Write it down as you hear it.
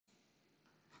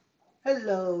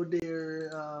Hello there,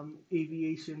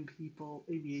 aviation people,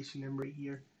 Aviation Emery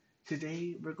here.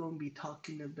 Today we're going to be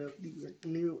talking about the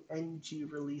new NG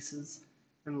releases,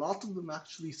 and lots of them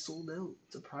actually sold out,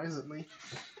 surprisingly.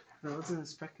 I wasn't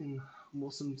expecting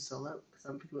most of them to sell out because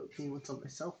I'm thinking about getting one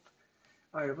myself.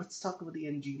 Alright, let's talk about the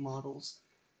NG models.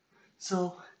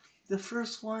 So, the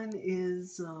first one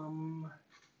is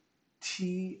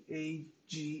TAG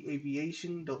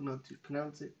Aviation, don't know how to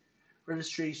pronounce it.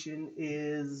 Registration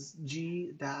is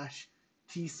G-TCSX,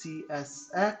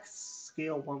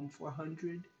 scale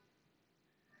 1/400.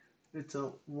 It's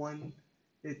a one.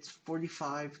 It's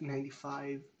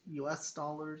 45.95 US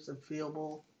dollars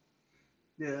available.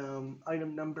 The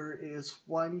item number is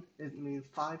one. It means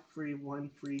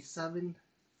 53137.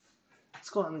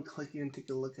 Let's go on and click it and take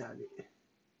a look at it.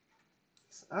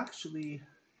 It's actually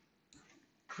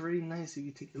pretty nice if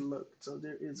you take a look. So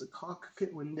there is a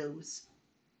cockpit windows,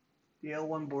 the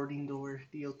L1 boarding door,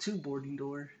 the L2 boarding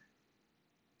door,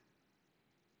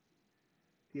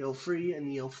 the L3 and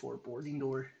the L4 boarding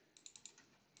door.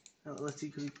 Now let's see,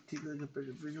 can we take a look at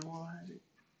the visual at it?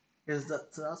 So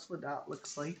that's what that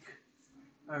looks like.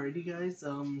 Alrighty guys,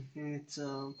 it's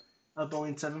a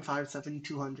Boeing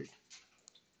 757-200.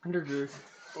 Under the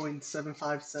Boeing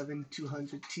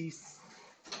 757-200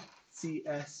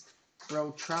 TCS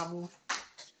Road Travel.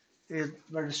 The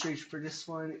registration for this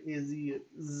one is the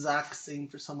exact same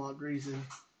for some odd reason.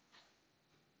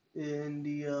 In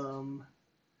the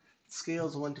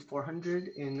scales 1 to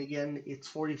 400, and again it's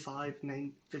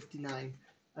 45.59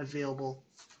 available.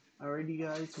 Alrighty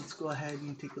guys, let's go ahead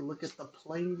and take a look at the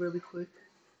plane really quick.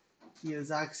 The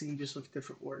exact same, just with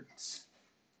different words.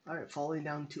 Alright, falling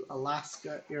down to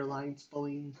Alaska Airlines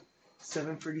Boeing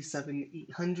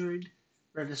 737-800,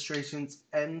 registrations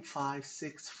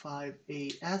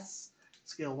N565AS,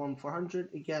 scale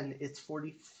 1/400. Again, it's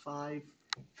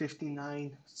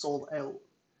 45.59, sold out.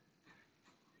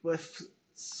 With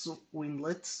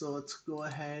winglets, so let's go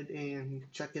ahead and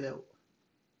check it out.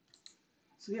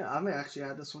 So yeah, I might actually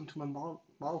add this one to my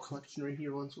model collection right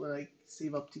here once when I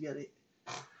save up to get it.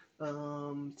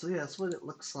 So yeah, that's what it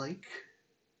looks like.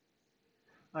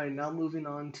 Alright, now moving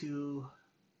on to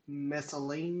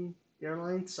Mesalane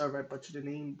Airlines. Sorry if I butchered the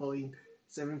name. Boeing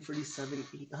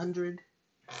 737-800.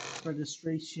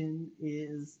 Registration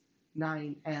is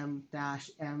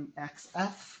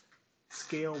 9M-MXF.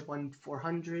 Scale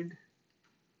 1/400.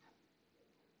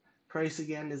 Price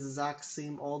again is exact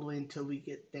same all the way until we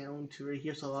get down to right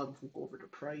here, so I'll go over the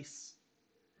price.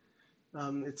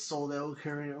 It's sold out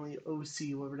currently,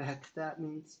 OC, whatever the heck that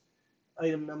means.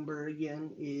 Item number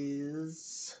again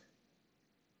is,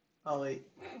 oh wait,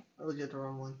 I looked at the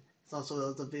wrong one. It's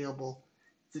also available.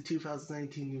 It's the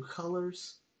 2019 new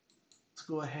colors. Let's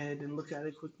go ahead and look at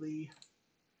it quickly.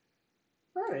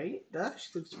 Alright, that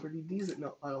actually looks pretty decent.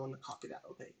 No, I don't want to copy that.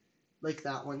 Okay, like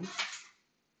that one.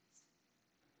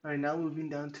 Alright, now moving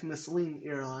down to Mesalane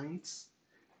Airlines.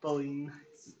 Boeing,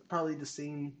 probably the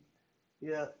same.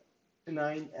 Yeah,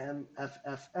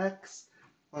 9MFFX,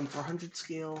 1/400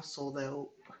 scale, sold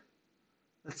out.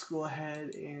 Let's go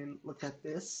ahead and look at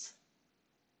this.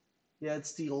 Yeah,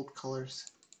 it's the old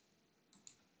colors.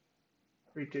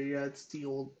 Right there, yeah, it's the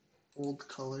old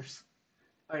colors.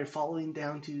 Alright, following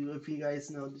down to, if you guys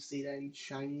know to say that in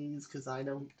Chinese, because I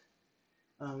don't.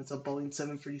 It's a Boeing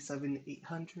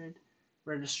 737-800.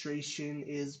 Registration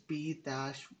is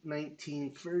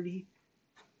B-1930.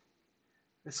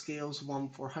 The scale's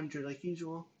 1/400 like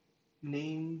usual.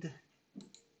 Named.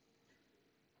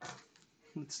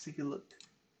 Let's take a look.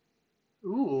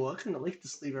 Ooh, I kind of like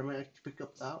this lever. I might have to pick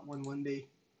up that one day.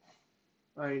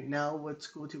 Alright, now let's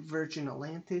go to Virgin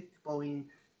Atlantic, Boeing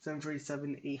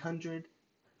 737-800.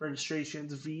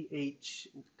 Registrations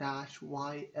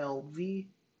VH-YLV.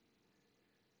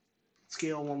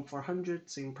 Scale 1/400,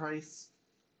 same price.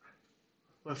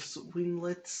 With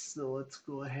winglets, so let's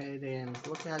go ahead and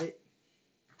look at it.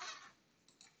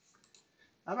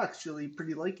 I'm actually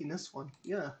pretty liking this one,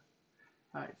 yeah.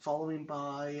 Alright, following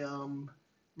by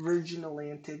Virgin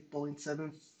Atlantic, Boeing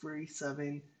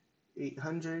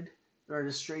 737-800. The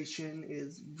registration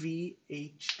is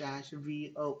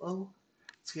VH-VOO.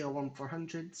 Scale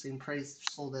 1/400, same price,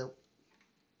 sold out.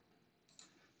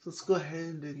 So let's go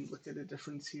ahead and look at the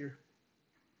difference here.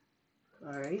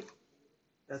 Alright,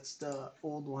 that's the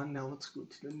old one. Now let's go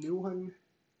to the new one.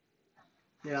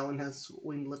 Yeah, that one has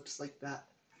wing lips like that.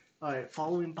 Alright,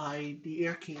 following by the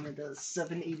Air Canada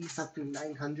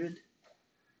 787-900.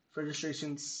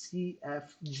 Registration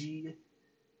CFGDZ,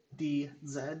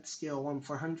 scale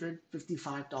 1/400,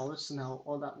 $55. So now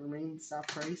all that remains, that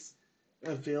price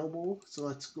available. So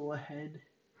let's go ahead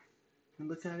and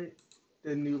look at it.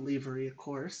 The new livery, of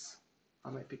course. I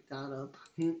might pick that up.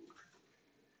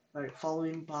 Alright,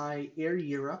 following by Air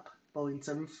Europe, Boeing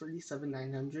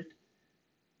 747-900.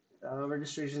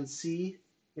 Registration EC-MSZ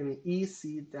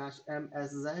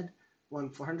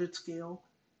 1/400 scale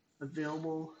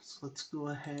available. So let's go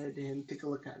ahead and take a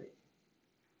look at it.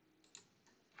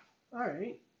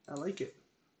 Alright, I like it.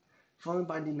 Followed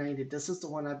by United. This is the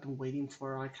one I've been waiting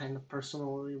for. I kind of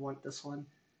personally want this one.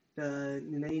 The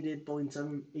United Boeing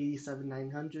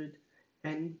 787-900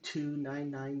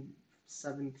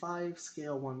 N29975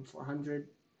 scale 1/400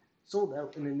 sold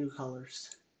out in the new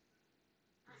colors.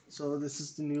 So this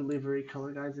is the new livery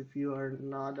color, guys. If you are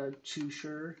not too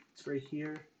sure, it's right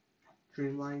here,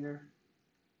 Dreamliner.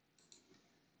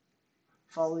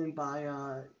 Followed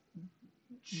by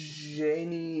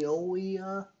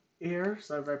Genioia Air.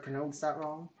 Sorry if I pronounced that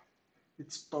wrong.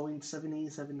 It's Boeing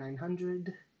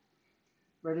 787-900.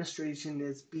 Registration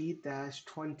is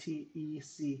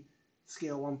B-20EC,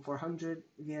 scale 1/400.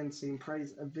 Again, same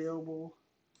price available.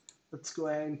 Let's go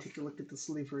ahead and take a look at this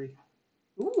livery.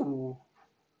 Ooh,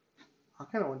 I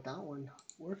kind of want that one.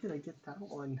 Where could I get that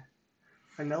one?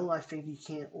 I think you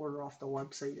can't order off the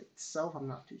website itself. I'm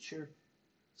not too sure.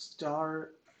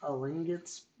 Star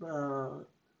Lingots.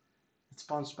 It's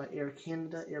sponsored by Air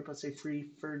Canada, Airbus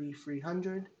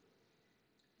A330-300.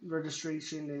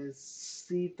 Registration is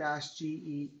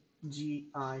C-GEGI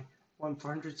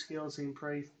 1/400 scale, same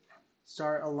price.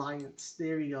 Star Alliance.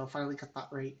 There you go. Finally got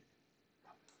that right.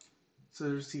 So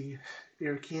there's the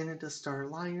Air Canada Star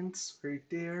Alliance right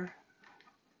there.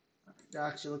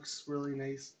 That actually looks really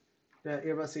nice. The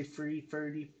Airbus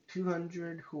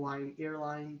A330-200 Hawaiian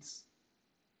Airlines.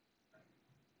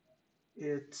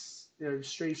 The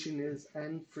registration is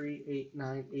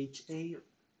N389HA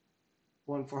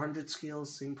 1/400 scale,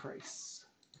 same price.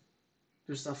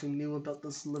 There's nothing new about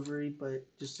this livery, but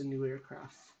just a new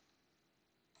aircraft.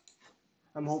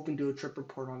 I'm hoping to do a trip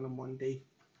report on them one day.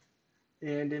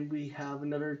 And then we have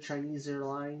another Chinese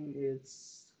airline.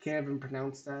 Can't even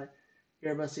pronounce that.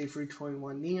 Airbus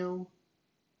A321neo.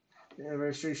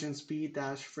 Registration speed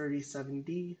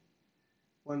 -37D.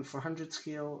 1/400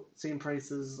 scale. Same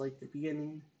price as like the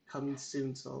beginning. Coming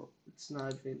soon, so it's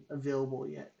not even available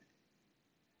yet.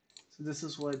 So this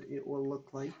is what it will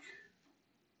look like.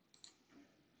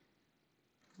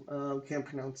 Can't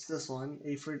pronounce this one.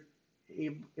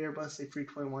 Airbus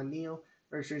A321neo.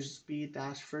 Registration speed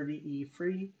 -30E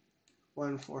free.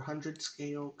 1/400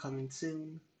 scale, coming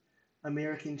soon.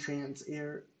 American Trans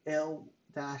Air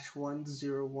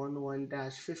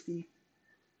L-1011-50.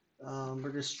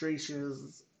 Registration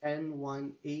is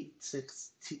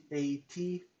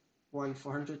N186AT.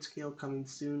 1/400 scale, coming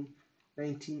soon.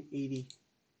 1980.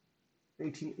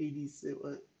 1980s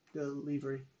the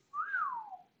livery.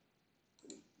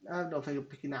 I don't know if I'm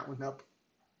picking that one up.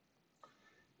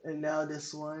 And now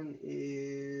this one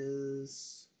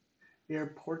is Air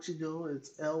Portugal.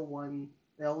 It's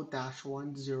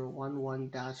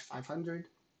L-1011-500.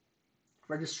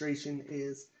 Registration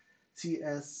is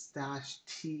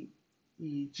CS-TEG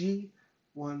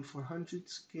 1/400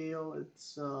 scale.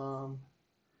 It's the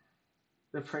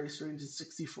price range is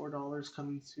 $64,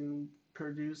 coming soon.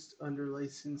 Produced under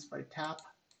license by TAP.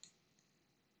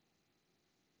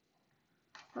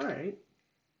 Alright.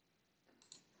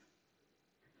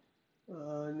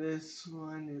 This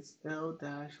one is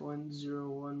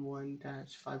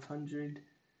L-1011-500.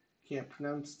 Can't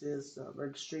pronounce this.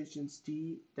 Registration's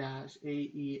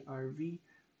D-AERV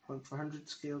 1/400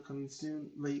 scale, coming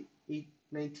soon. Late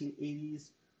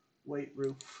 1980s, white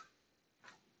roof.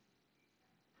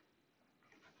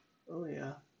 Oh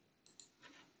yeah.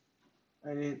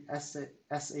 And then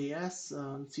SAS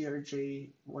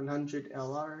CRJ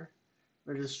 100LR.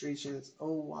 Registration is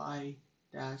OY-RJI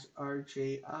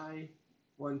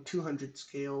 1/200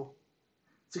 scale.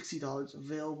 $60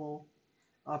 available.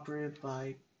 Operated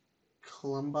by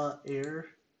Columba Air.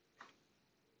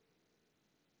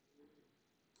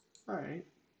 Alright.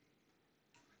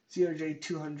 CRJ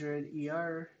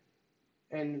 200ER.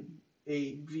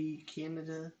 NAV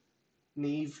Canada.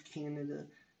 Nave Canada.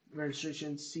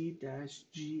 Registration C-GFIO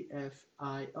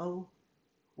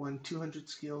 1/200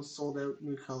 scale, sold out,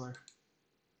 new color.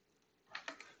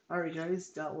 Alright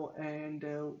guys, that will end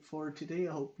out for today.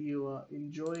 I hope you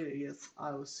enjoyed it. Yes,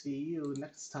 I will see you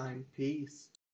next time. Peace.